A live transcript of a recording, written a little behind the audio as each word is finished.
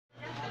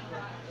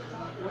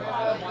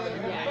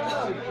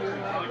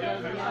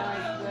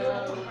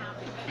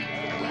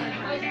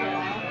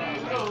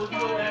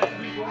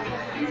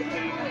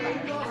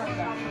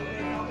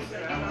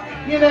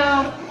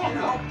know,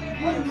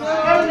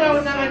 every now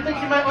and then I think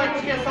you might like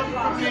to get something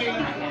from me.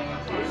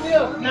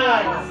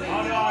 Nice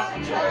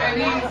and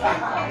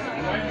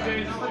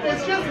easy. But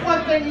there's just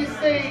one thing you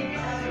see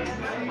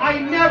I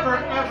never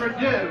ever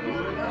do.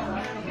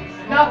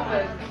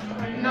 Nothing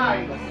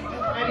nice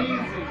and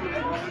easy.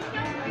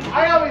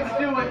 I always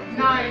do it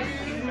nice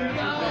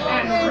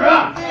and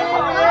rough.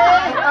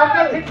 I'm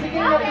going to pick the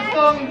beginning of the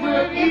song and do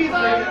it easy.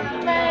 But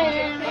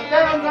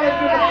then I'm going to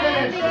do the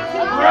finish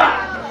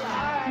rough.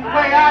 The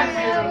way I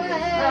do.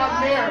 Proud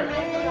Mary.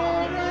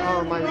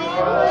 Oh my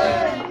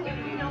God.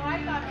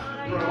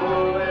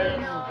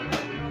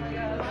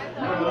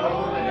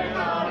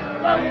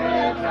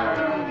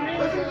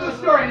 Listen to the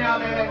story now,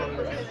 baby.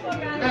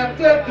 Left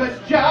a good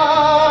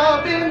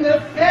job in the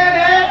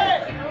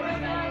city,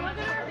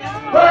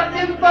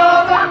 working for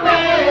the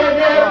man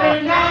every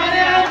night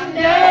and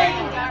day,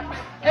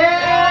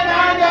 and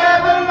I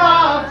never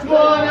lost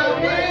one a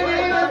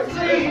minute of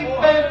sleep.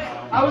 And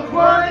I was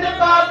worried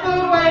about the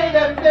way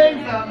that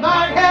things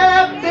might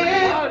have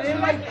been.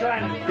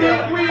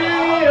 Big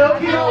wheel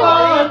keep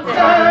on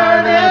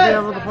turning.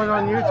 Able to put it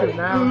on YouTube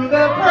now. To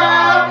the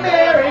proud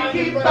Mary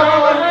keep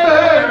on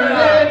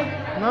burning.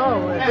 No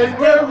way. And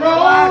we're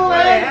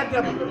rolling,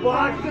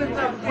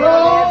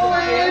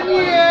 rolling,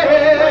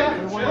 yeah,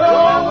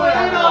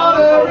 rolling on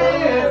the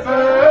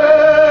river.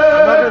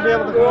 I'm not gonna be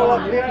able to put it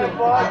on YouTube.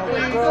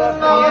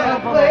 On a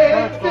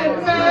place in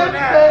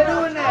Memphis,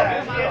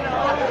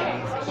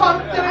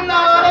 pumped a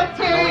lot of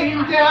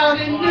cane down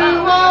in New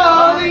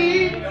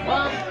Orleans,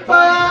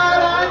 but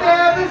I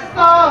never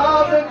saw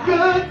the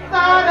good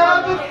side of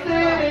the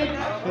city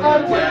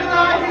until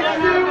I hit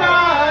the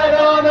ride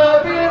on a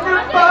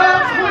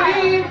riverboat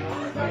queen.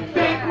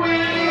 Big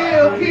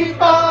wheel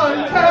keep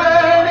on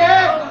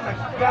turning,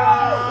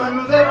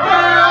 through the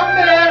Proud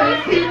Mary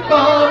keep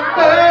on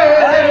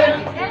burning,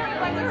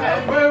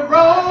 and we're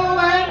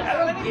rolling,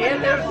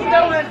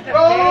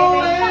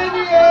 rolling,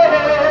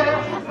 yeah,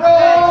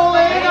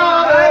 rolling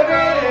on the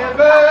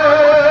river.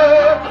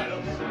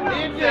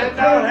 Yes,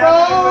 we're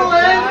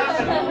rolling,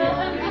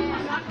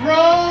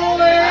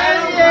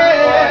 rolling,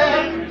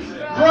 yeah,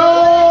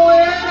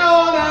 rolling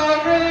on the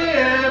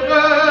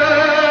river.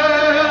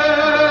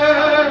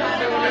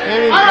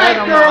 All right,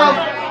 girls,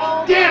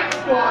 dance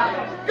for me.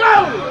 Go!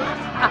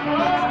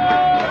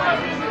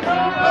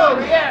 Oh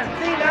yeah,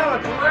 see now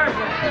it's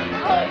working.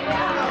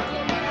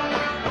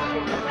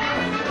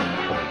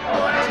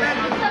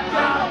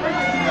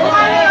 I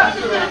have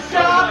to get a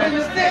job in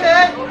the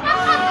city,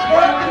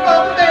 working for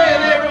the man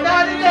every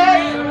night and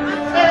day,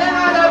 and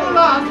I never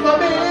lost my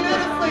minute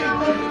of sleep,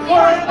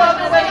 worried about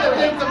the way the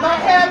things that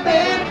might have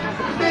been.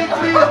 Big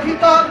wheel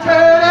keep on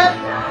turning,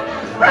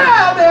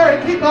 Proud Mary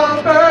keep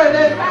on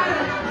burning,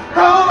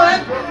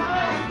 rolling,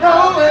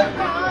 rolling,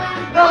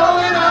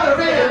 rolling on the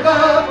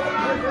river,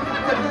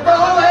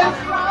 rolling,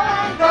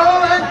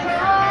 rolling,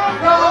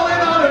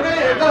 rolling on the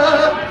river.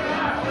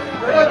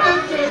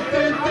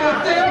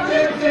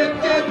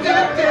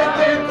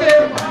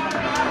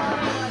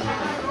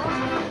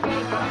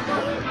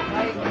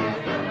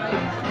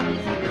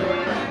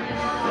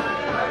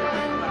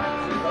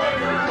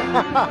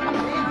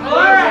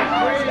 Alright,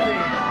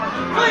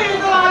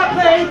 playing a lot of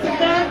plays in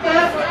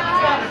Memphis,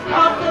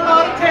 pumped a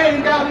lot of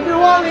cane down in New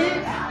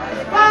Orleans,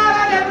 but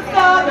I never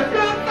saw the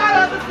good side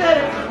of the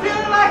city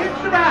till I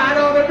hitched a ride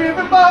on the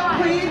riverboat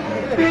queen.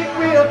 Big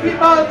wheel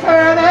keep on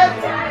turning,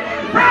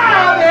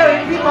 Proud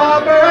Mary keep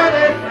on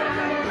burning,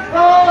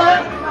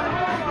 rolling,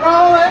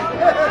 rolling,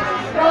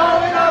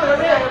 rolling on the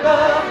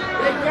river,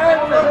 rolling,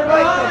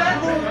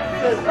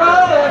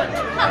 rolling,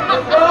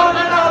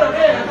 rolling on the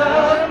river.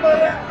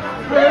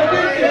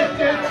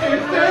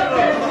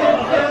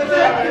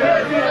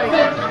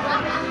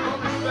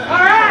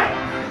 Alright!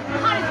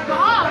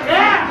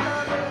 Yeah!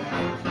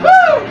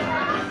 Woo!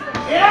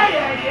 Yeah,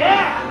 yeah,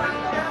 yeah!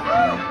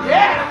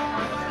 Yeah!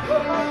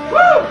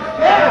 Woo!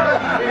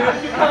 Yeah!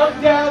 If you come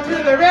down to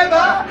the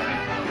river,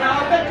 I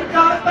bet you're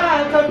gonna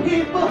find some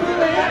people who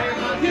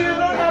live. You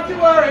don't have to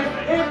worry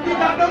if you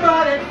got no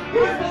money.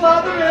 People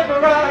on the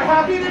river are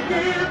happy to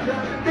give.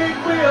 Big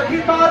wheel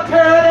keep on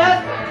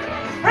turning,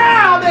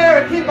 Proud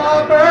Mary keep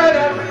on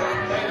burning,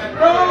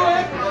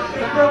 rolling,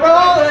 we're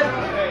rolling,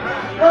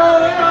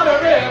 rolling on the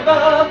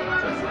river,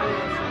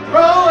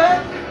 rolling,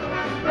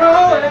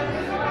 rolling,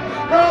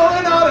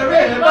 rolling on the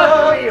river.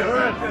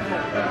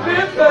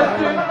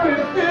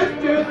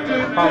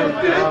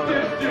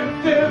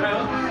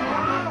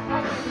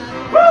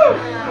 Woo!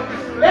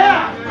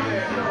 Yeah!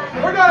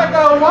 We're gonna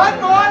go one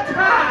more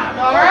time,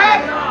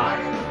 alright?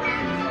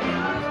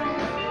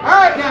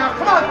 Alright now,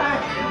 come on, man.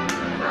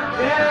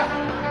 Yeah.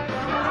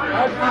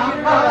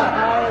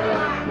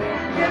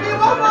 Give me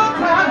one more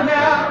time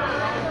now.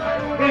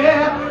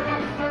 Yeah.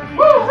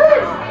 Woo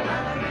woo.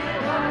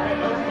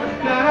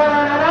 Da da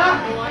da da.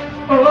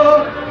 Oh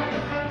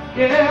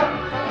yeah.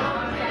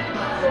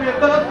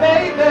 River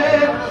baby.